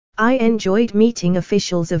I enjoyed meeting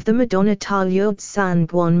officials of the Madonna Lourdes San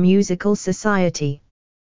Gwann Musical Society.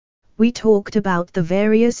 We talked about the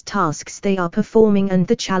various tasks they are performing and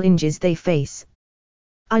the challenges they face.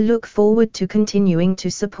 I look forward to continuing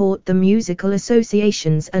to support the musical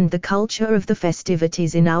associations and the culture of the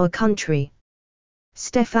festivities in our country.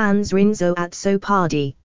 Stefan Zrinzo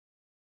Azzopardi.